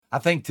I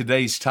think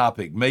today's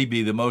topic may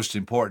be the most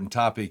important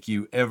topic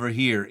you ever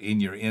hear in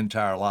your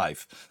entire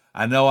life.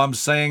 I know I'm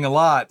saying a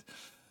lot,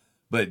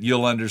 but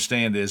you'll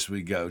understand as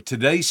we go.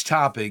 Today's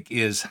topic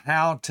is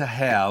how to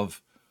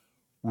have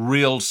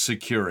real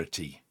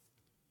security.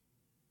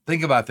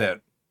 Think about that.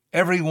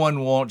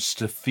 Everyone wants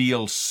to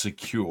feel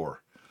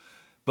secure,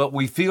 but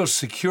we feel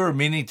secure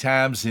many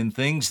times in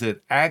things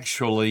that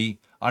actually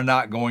are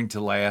not going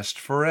to last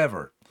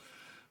forever.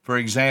 For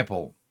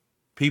example,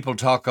 people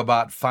talk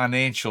about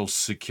financial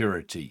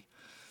security,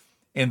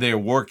 and they're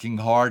working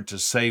hard to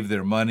save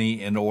their money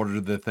in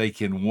order that they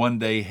can one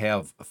day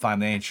have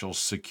financial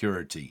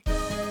security.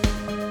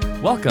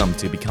 Welcome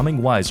to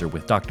Becoming Wiser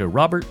with Dr.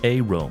 Robert A.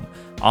 Rome,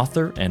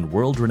 author and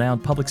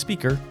world-renowned public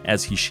speaker,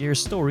 as he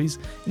shares stories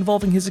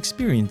involving his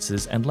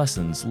experiences and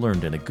lessons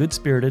learned in a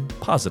good-spirited,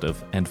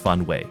 positive, and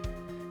fun way.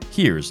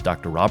 Here's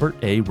Dr. Robert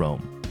A.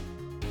 Rome.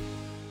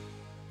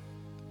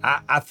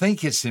 I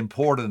think it's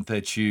important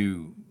that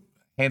you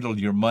handle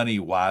your money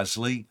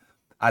wisely.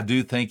 I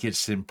do think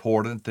it's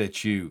important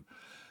that you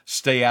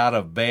stay out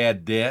of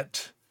bad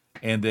debt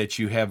and that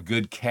you have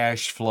good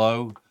cash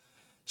flow.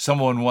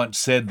 Someone once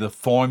said the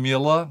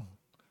formula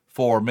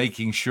for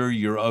making sure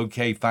you're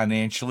okay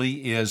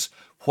financially is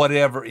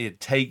whatever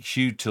it takes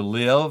you to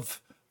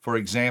live. For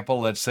example,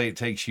 let's say it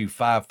takes you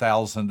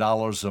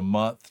 $5,000 a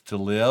month to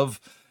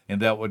live,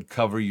 and that would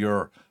cover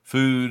your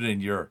food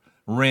and your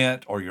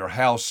rent or your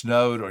house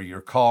note or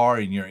your car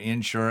and your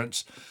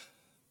insurance.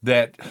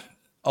 That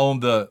on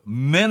the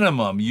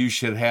minimum, you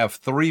should have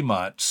 3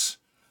 months,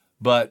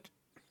 but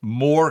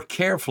more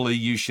carefully,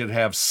 you should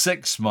have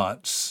 6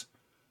 months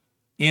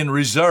in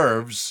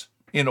reserves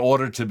in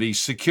order to be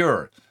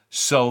secure.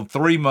 So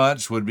 3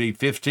 months would be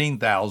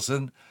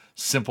 15,000,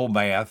 simple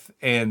math,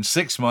 and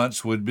 6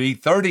 months would be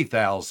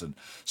 30,000.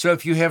 So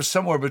if you have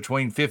somewhere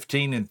between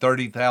 $15,000 and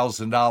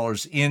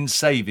 $30,000 in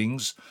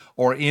savings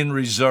or in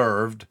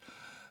reserved,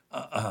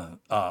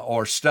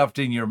 or stuffed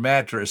in your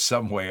mattress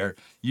somewhere,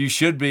 you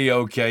should be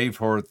okay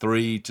for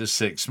 3 to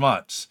 6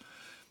 months.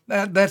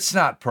 That's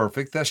not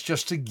perfect. That's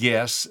just a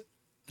guess.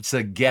 It's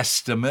a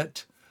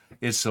guesstimate.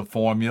 It's a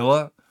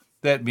formula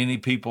that many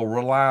people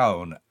rely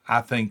on.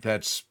 I think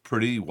that's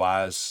pretty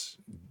wise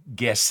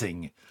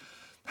guessing.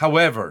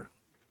 However,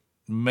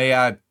 may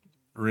I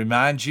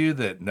remind you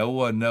that no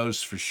one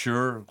knows for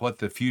sure what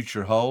the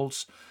future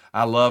holds?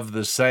 I love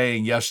the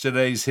saying,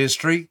 yesterday's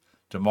history,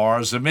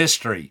 tomorrow's a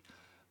mystery.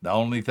 The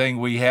only thing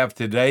we have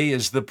today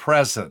is the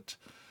present,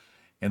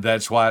 and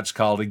that's why it's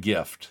called a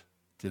gift.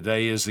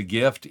 Today is a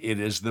gift.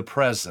 It is the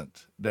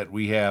present that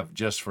we have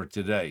just for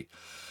today.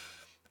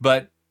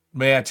 But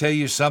may I tell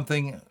you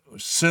something?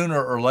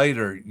 Sooner or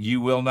later,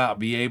 you will not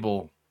be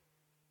able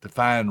to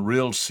find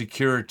real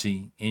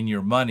security in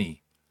your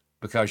money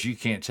because you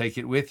can't take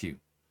it with you.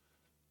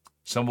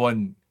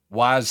 Someone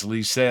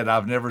wisely said,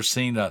 I've never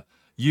seen a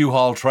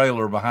U-Haul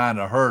trailer behind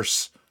a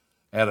hearse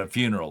at a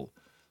funeral.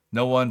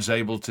 No one's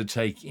able to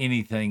take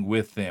anything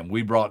with them.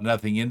 We brought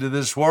nothing into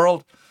this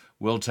world.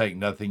 We'll take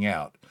nothing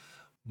out.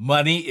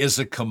 Money is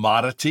a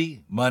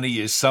commodity. Money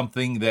is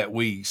something that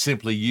we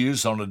simply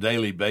use on a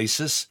daily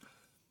basis,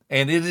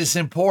 and it is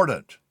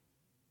important,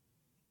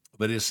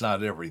 but it's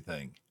not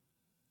everything.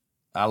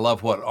 I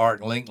love what Art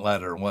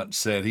Linkletter once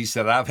said. He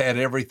said, I've had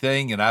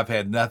everything and I've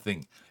had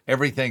nothing.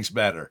 Everything's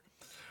better.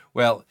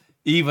 Well,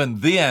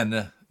 even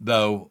then,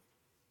 though,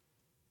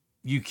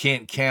 you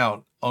can't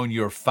count on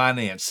your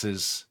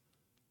finances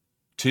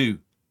to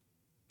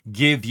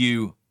give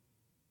you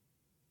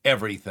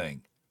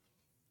everything.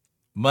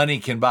 Money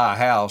can buy a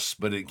house,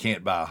 but it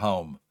can't buy a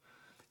home.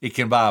 It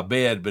can buy a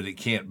bed, but it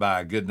can't buy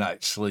a good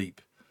night's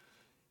sleep.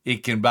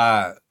 It can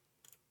buy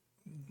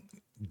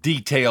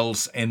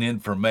details and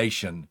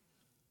information,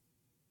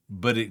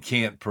 but it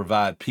can't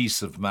provide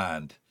peace of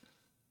mind.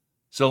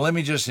 So let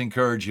me just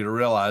encourage you to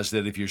realize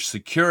that if your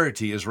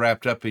security is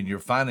wrapped up in your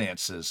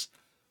finances,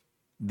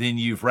 then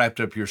you've wrapped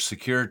up your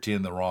security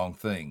in the wrong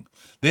thing.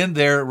 Then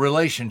there are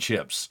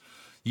relationships.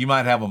 You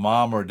might have a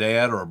mom or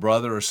dad or a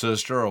brother or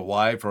sister or a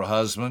wife or a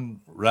husband,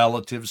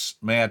 relatives.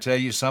 May I tell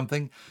you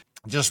something?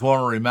 I just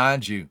want to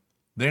remind you,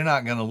 they're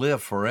not going to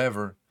live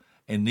forever,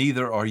 and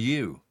neither are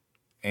you,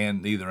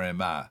 and neither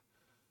am I.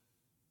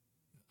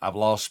 I've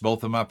lost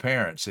both of my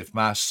parents. If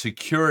my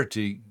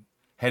security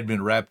had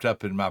been wrapped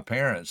up in my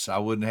parents, I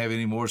wouldn't have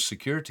any more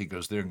security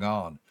because they're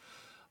gone.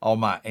 All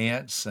my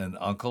aunts and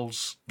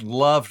uncles,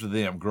 loved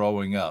them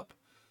growing up.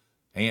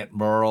 Aunt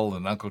Merle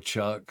and Uncle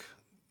Chuck,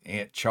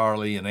 Aunt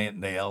Charlie and Aunt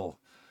Nell,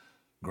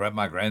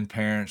 my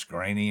grandparents,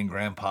 Granny and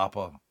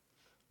Grandpapa.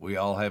 We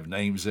all have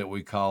names that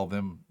we call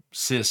them.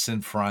 Sis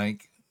and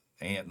Frank,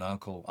 Aunt and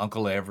Uncle,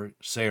 Uncle Everett,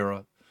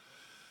 Sarah.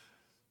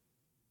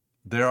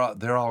 They're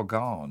all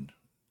gone.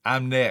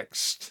 I'm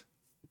next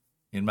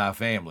in my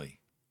family.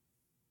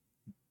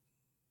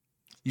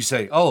 You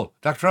say, oh,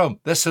 Dr. Rome,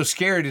 that's so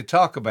scary to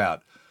talk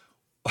about.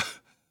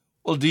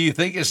 Well, do you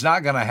think it's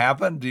not going to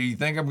happen? Do you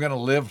think I'm going to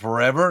live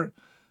forever?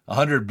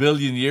 100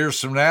 billion years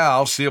from now,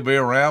 I'll still be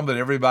around, but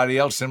everybody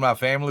else in my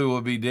family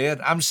will be dead.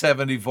 I'm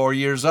 74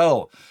 years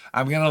old.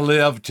 I'm going to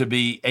live to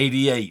be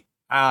 88.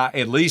 I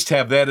at least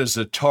have that as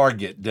a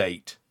target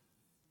date.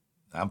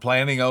 I'm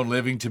planning on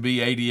living to be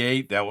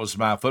 88. That was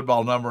my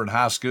football number in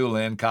high school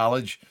and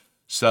college.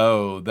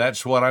 So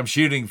that's what I'm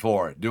shooting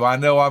for. Do I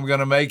know I'm going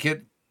to make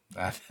it?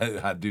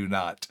 I do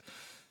not.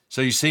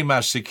 So you see, my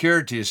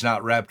security is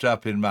not wrapped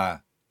up in my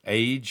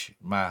age,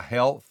 my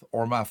health,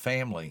 or my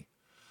family.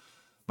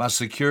 My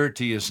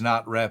security is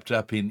not wrapped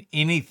up in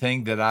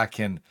anything that I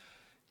can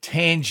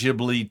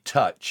tangibly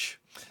touch.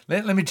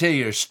 Let me tell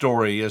you a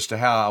story as to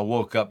how I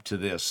woke up to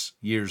this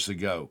years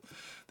ago.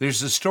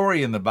 There's a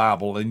story in the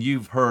Bible, and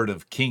you've heard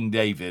of King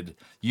David.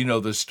 You know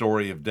the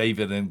story of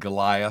David and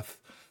Goliath.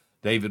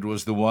 David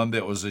was the one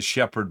that was a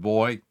shepherd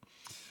boy.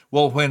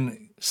 Well,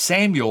 when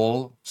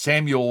Samuel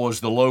was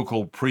the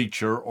local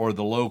preacher or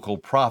the local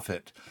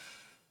prophet,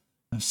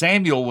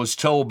 Samuel was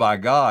told by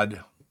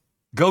God,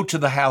 go to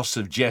the house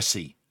of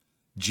Jesse.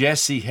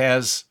 Jesse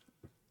has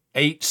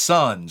 8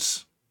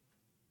 sons.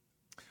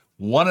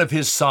 One of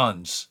his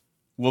sons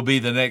will be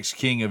the next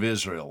king of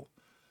Israel.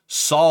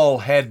 Saul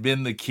had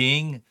been the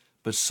king,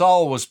 but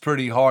Saul was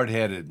pretty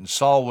hard-headed, and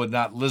Saul would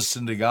not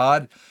listen to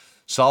God.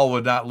 Saul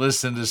would not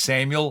listen to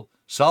Samuel.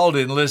 Saul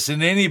didn't listen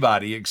to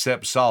anybody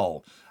except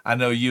Saul. I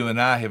know you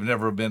and I have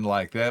never been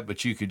like that,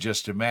 but you could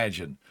just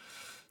imagine.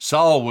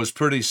 Saul was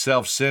pretty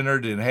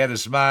self-centered and had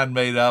his mind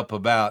made up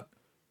about,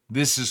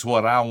 this is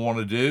what I want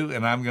to do,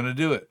 and I'm going to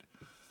do it.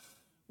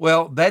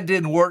 Well, that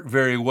didn't work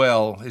very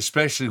well,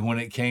 especially when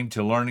it came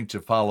to learning to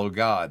follow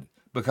God,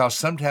 because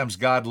sometimes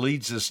God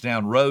leads us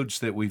down roads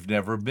that we've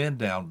never been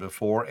down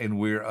before and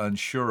we're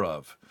unsure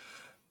of.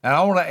 And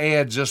I want to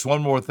add just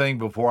one more thing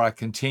before I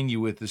continue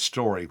with the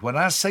story. When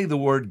I say the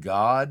word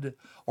God,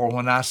 or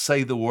when I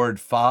say the word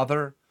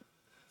Father,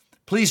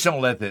 please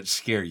don't let that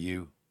scare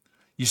you.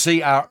 You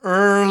see, our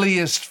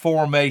earliest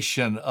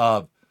formation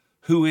of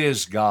who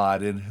is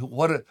God and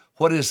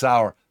what is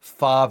our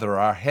Father,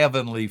 our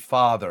Heavenly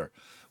Father,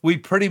 we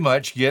pretty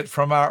much get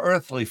from our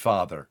earthly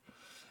father.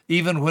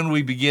 Even when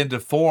we begin to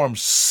form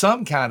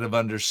some kind of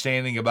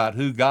understanding about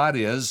who God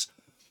is,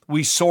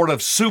 we sort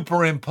of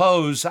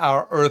superimpose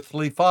our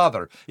earthly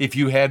father. If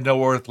you had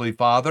no earthly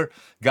father,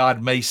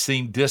 God may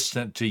seem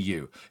distant to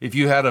you. If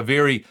you had a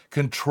very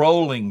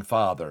controlling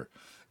father,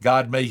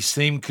 God may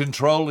seem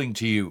controlling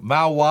to you.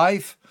 My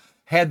wife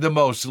had the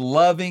most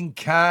loving,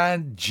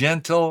 kind,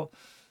 gentle,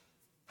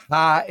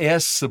 high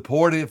S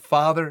supportive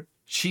father.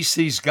 She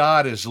sees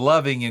God as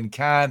loving and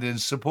kind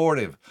and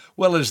supportive.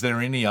 Well, is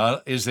there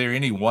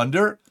any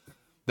wonder?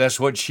 That's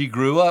what she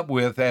grew up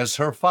with as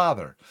her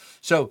father.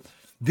 So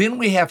then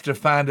we have to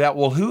find out,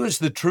 well, who is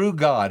the true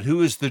God?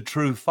 Who is the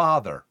true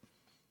Father?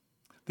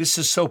 This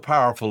is so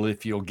powerful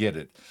if you'll get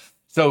it.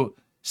 So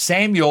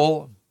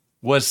Samuel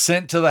was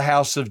sent to the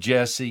house of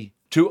Jesse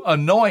to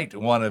anoint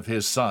one of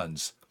his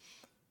sons,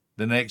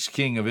 the next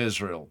king of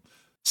Israel.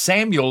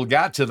 Samuel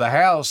got to the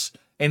house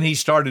and he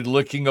started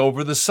looking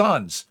over the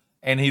sons.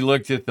 And he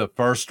looked at the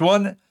first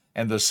one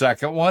and the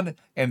second one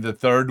and the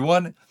third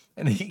one,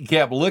 and he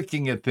kept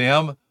looking at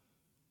them,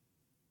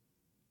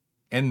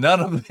 and none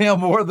of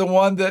them were the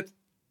one that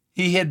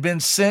he had been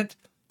sent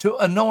to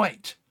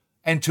anoint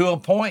and to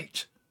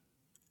appoint.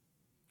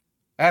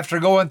 After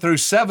going through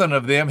 7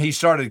 of them, he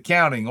started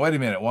counting. Wait a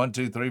minute, 1,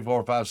 2, 3,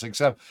 4, 5, 6,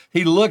 7.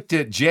 He looked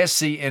at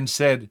Jesse and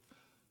said,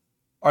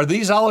 are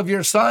these all of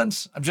your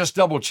sons? I'm just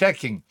double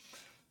checking.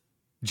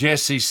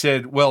 Jesse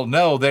said, well,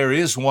 no, there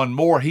is one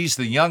more. He's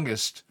the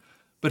youngest,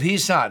 but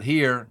he's not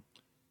here.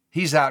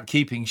 He's out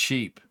keeping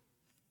sheep.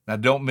 Now,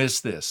 don't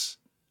miss this.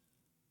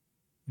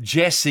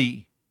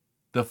 Jesse,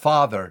 the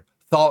father,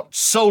 thought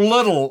so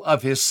little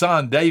of his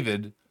son,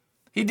 David,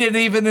 he didn't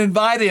even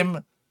invite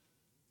him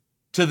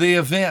to the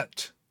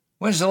event.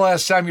 When's the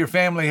last time your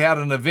family had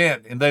an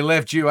event and they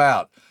left you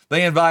out?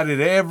 They invited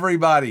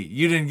everybody.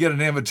 You didn't get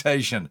an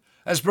invitation.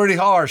 That's pretty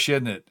harsh,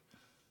 isn't it?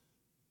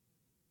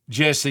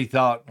 Jesse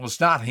thought, well,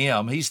 it's not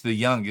him. He's the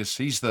youngest.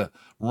 He's the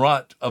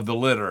runt of the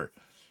litter.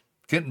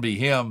 Couldn't be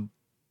him.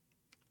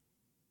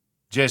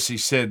 Jesse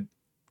said,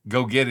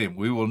 go get him.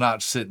 We will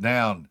not sit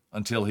down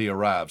until he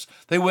arrives.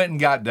 They went and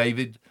got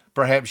David.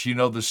 Perhaps you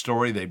know the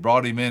story. They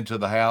brought him into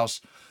the house.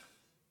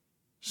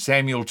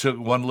 Samuel took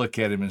one look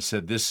at him and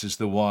said, this is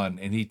the one.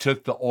 And he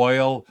took the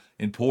oil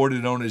and poured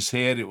it on his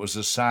head. It was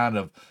a sign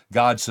of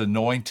God's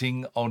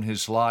anointing on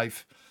his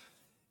life.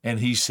 And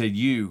he said,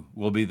 you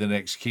will be the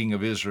next king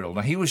of Israel.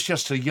 Now, he was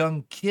just a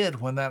young kid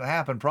when that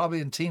happened,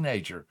 probably a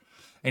teenager.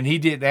 And he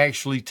didn't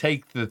actually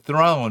take the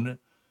throne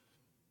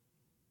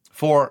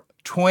for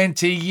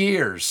 20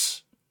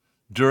 years.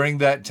 During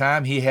that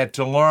time, he had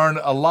to learn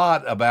a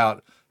lot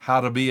about how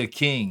to be a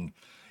king.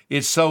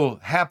 It so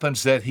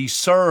happens that he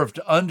served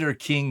under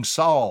King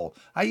Saul.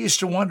 I used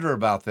to wonder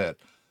about that.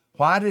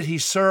 Why did he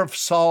serve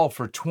Saul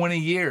for 20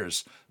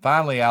 years?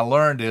 Finally, I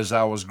learned as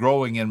I was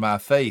growing in my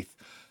faith,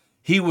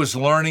 he was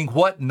learning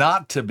what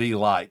not to be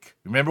like.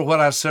 Remember what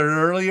I said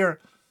earlier?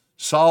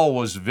 Saul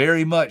was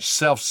very much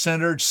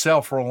self-centered,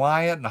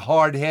 self-reliant, and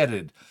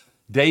hard-headed.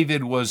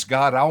 David was,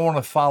 God, I want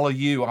to follow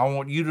you. I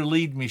want you to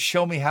lead me.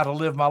 Show me how to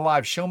live my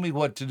life. Show me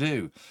what to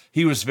do.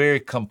 He was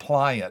very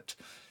compliant.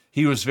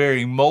 He was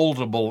very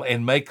moldable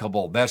and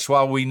makeable. That's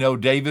why we know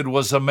David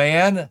was a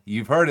man,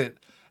 you've heard it,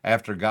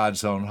 after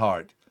God's own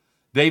heart.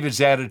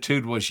 David's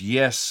attitude was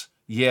yes,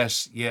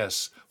 yes,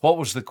 yes. What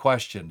was the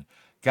question?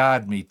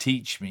 Guide me,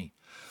 teach me.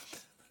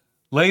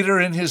 Later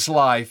in his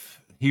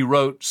life, he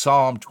wrote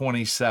Psalm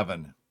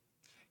 27.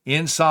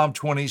 In Psalm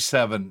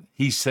 27,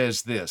 he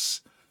says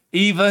this,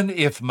 even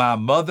if my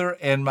mother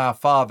and my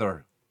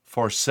father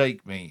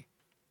forsake me,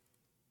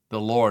 the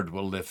Lord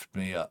will lift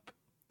me up.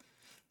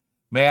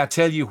 May I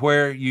tell you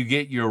where you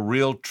get your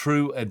real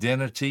true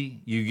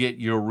identity, you get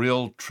your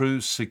real true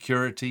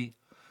security?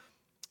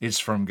 It's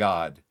from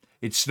God.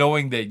 It's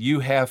knowing that you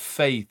have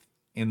faith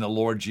in the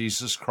Lord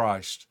Jesus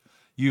Christ.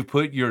 You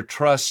put your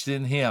trust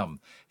in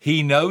Him.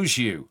 He knows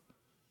you.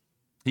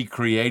 He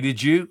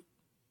created you.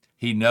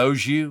 He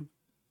knows you.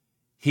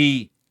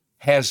 He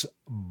has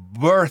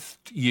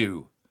birthed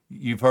you.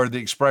 You've heard the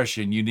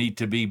expression, you need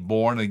to be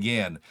born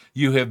again.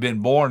 You have been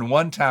born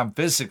one time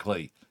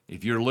physically.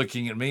 If you're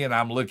looking at me and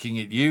I'm looking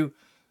at you,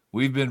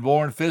 we've been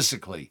born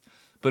physically.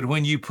 But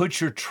when you put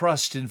your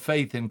trust and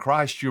faith in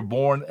Christ, you're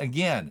born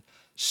again,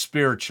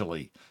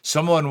 spiritually.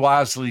 Someone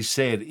wisely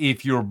said,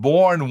 if you're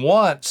born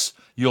once,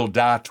 you'll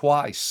die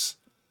twice.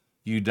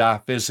 You die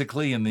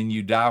physically, and then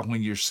you die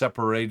when you're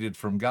separated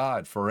from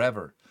God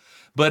forever.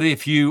 But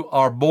if you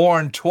are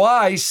born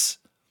twice,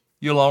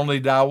 you'll only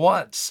die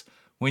once.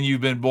 When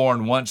you've been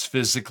born once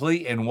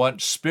physically and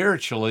once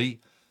spiritually,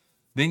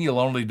 then you'll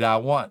only die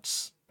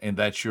once. And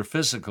that's your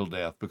physical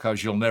death,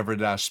 because you'll never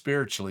die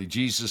spiritually.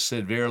 Jesus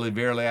said, verily,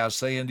 verily, I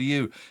say unto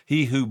you,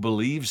 he who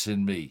believes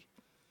in me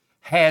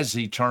has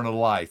eternal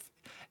life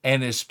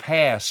and is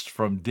passed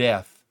from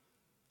death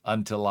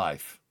unto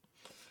life.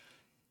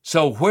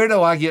 So where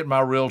do I get my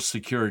real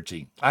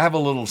security? I have a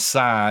little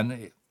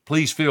sign.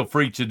 Please feel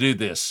free to do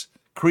this.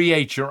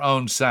 Create your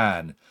own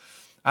sign.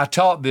 I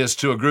taught this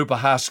to a group of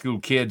high school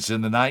kids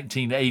in the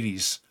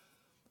 1980s.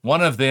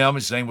 One of them,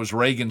 his name was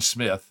Reagan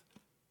Smith.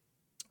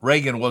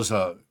 Reagan was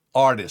an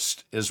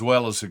artist as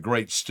well as a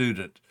great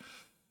student.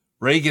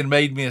 Reagan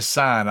made me a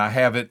sign. I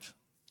have it.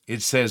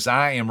 It says,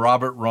 I am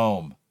Robert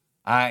Rome.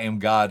 I am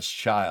God's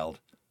child.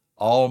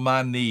 All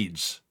my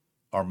needs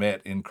are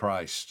met in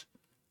Christ.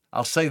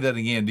 I'll say that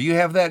again. Do you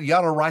have that? You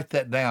ought to write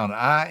that down.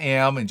 I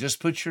am, and just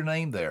put your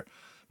name there.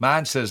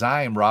 Mine says,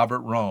 I am Robert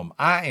Rome.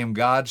 I am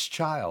God's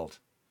child.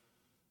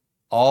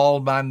 All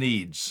my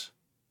needs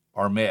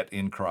are met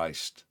in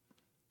Christ.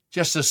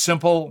 Just a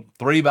simple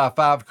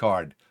 3x5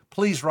 card.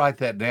 Please write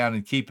that down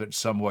and keep it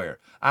somewhere.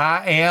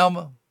 I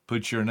am,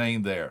 put your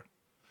name there.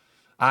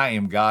 I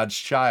am God's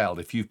child.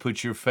 If you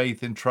put your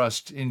faith and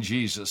trust in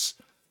Jesus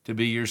to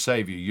be your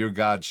Savior, you're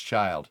God's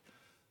child.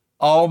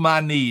 All my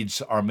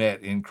needs are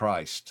met in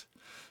Christ.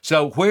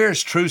 So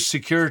where's true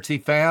security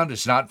found?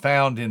 It's not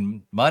found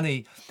in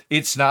money.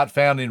 It's not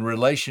found in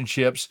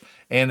relationships.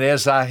 And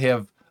as I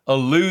have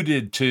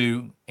alluded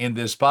to in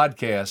this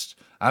podcast,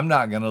 I'm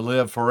not going to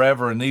live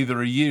forever, and neither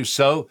are you.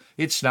 So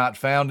it's not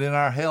found in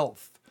our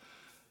health.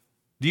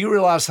 Do you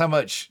realize how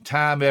much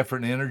time,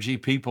 effort, and energy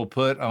people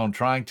put on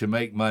trying to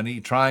make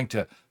money, trying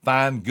to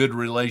find good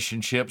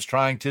relationships,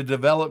 trying to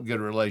develop good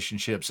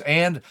relationships,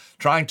 and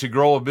trying to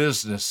grow a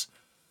business,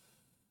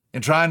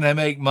 and trying to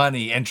make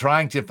money, and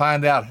trying to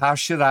find out, how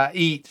should I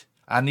eat?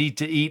 I need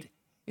to eat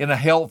in a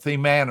healthy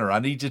manner. I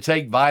need to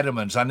take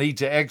vitamins. I need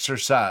to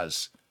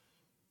exercise.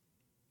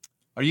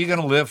 Are you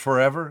going to live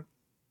forever?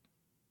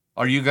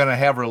 Are you going to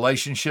have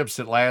relationships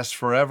that last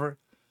forever?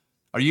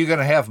 Are you going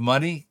to have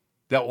money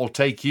that will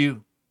take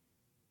you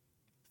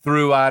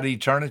throughout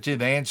eternity?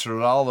 The answer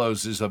to all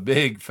those is a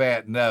big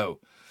fat no.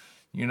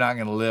 You're not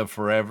going to live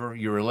forever.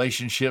 Your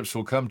relationships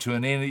will come to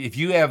an end. If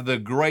you have the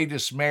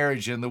greatest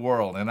marriage in the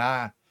world, and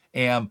I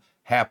am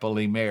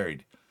happily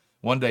married,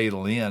 one day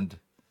it'll end.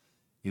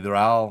 Either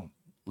I'll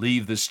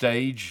leave the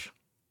stage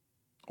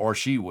or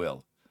she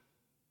will.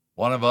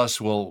 One of us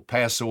will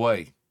pass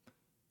away,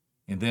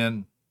 and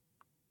then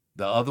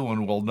the other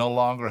one will no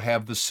longer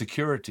have the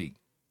security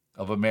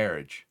of a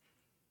marriage.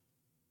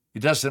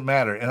 It doesn't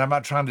matter. And I'm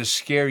not trying to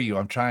scare you.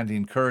 I'm trying to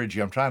encourage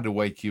you. I'm trying to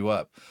wake you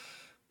up.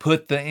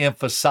 Put the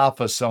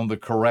emphasis on the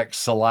correct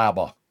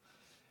syllable.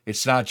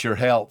 It's not your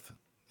health.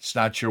 It's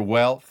not your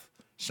wealth.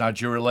 It's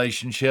not your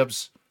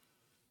relationships.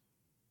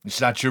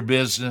 It's not your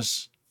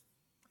business.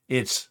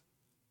 It's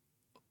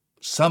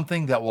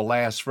something that will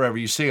last forever.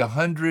 You see,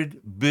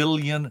 100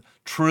 billion,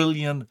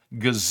 trillion,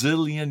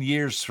 gazillion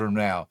years from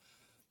now,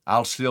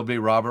 I'll still be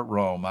Robert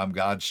Rome. I'm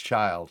God's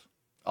child.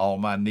 All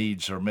my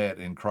needs are met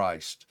in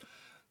Christ.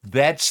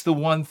 That's the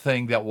one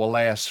thing that will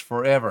last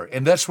forever.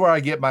 And that's where I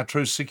get my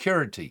true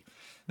security.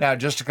 Now,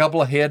 just a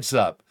couple of heads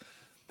up.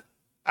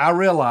 I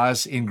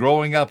realize in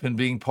growing up and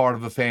being part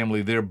of a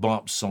family, there are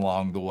bumps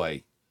along the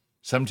way.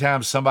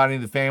 Sometimes somebody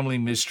in the family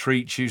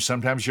mistreats you.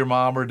 Sometimes your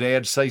mom or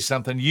dad say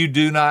something. You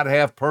do not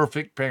have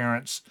perfect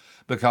parents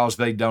because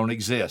they don't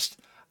exist.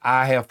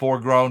 I have 4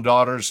 grown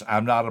daughters.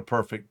 I'm not a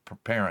perfect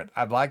parent.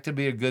 I'd like to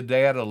be a good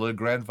dad, a good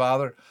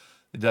grandfather.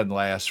 It doesn't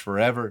last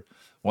forever.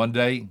 One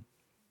day,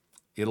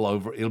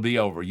 it'll be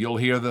over. You'll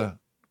hear the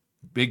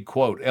big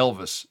quote,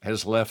 Elvis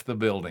has left the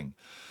building.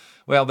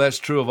 Well, that's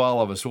true of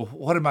all of us. Well,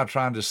 what am I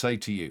trying to say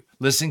to you?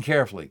 Listen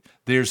carefully.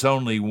 There's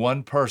only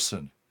one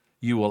person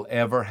you will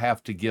ever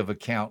have to give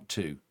account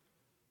to.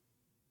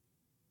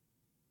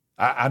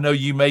 I know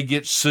you may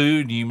get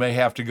sued, and you may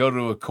have to go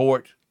to a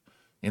court,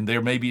 and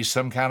there may be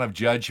some kind of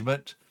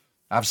judgment.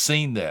 I've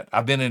seen that.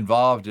 I've been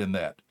involved in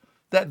that.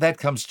 That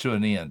comes to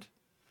an end.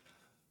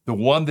 The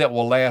one that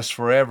will last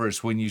forever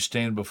is when you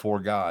stand before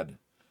God.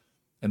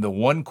 And the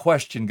one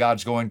question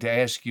God's going to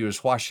ask you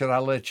is, why should I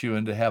let you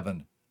into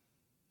heaven?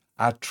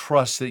 I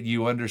trust that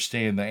you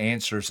understand the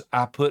answers.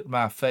 I put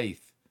my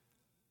faith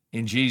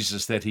in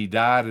Jesus, that he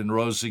died and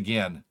rose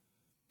again.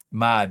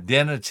 My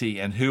identity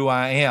and who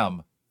I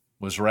am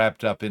was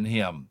wrapped up in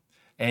him.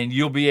 And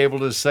you'll be able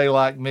to say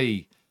like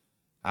me,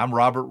 I'm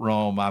Robert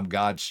Rome, I'm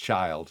God's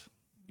child.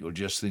 You'll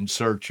just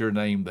insert your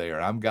name there.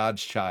 I'm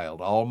God's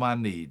child. All my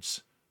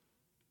needs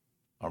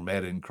are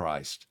met in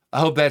Christ.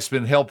 I hope that's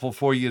been helpful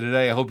for you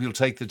today. I hope you'll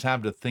take the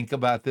time to think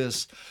about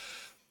this.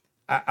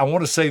 I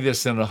want to say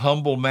this in a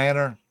humble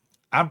manner.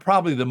 I'm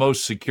probably the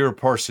most secure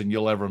person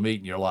you'll ever meet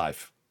in your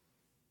life.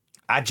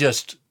 I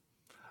just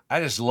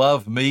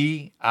love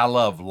me. I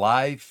love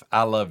life.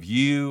 I love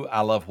you. I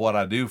love what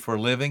I do for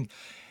a living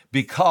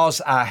because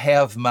I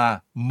have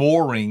my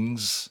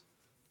moorings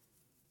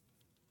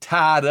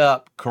tied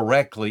up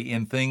correctly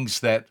in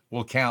things that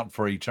will count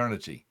for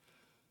eternity.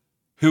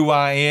 Who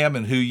I am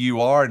and who you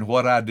are and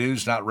what I do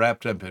is not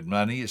wrapped up in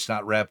money. It's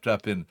not wrapped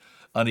up in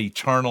an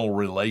eternal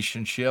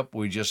relationship.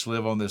 We just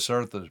live on this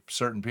earth a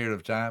certain period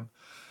of time.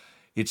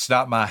 It's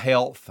not my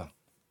health.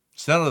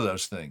 It's none of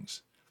those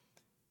things.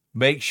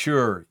 Make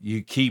sure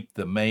you keep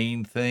the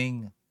main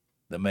thing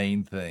the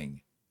main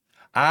thing.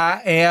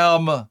 I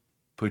am,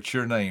 put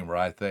your name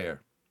right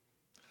there.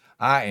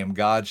 I am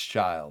God's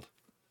child.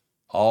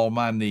 All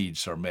my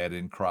needs are met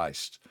in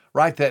Christ.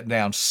 Write that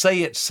down.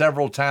 Say it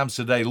several times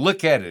a day.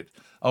 Look at it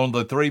on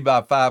the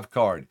 3x5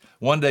 card.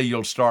 One day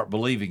you'll start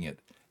believing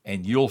it,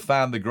 and you'll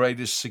find the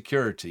greatest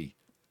security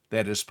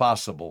that is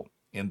possible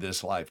in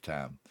this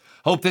lifetime.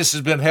 Hope this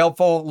has been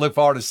helpful. Look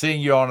forward to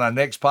seeing you on our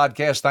next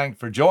podcast. Thanks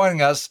for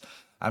joining us.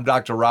 I'm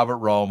Dr. Robert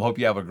Rome. Hope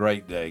you have a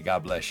great day.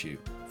 God bless you.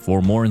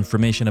 For more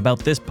information about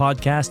this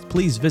podcast,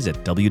 please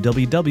visit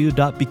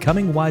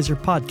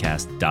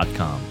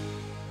www.becomingwiserpodcast.com.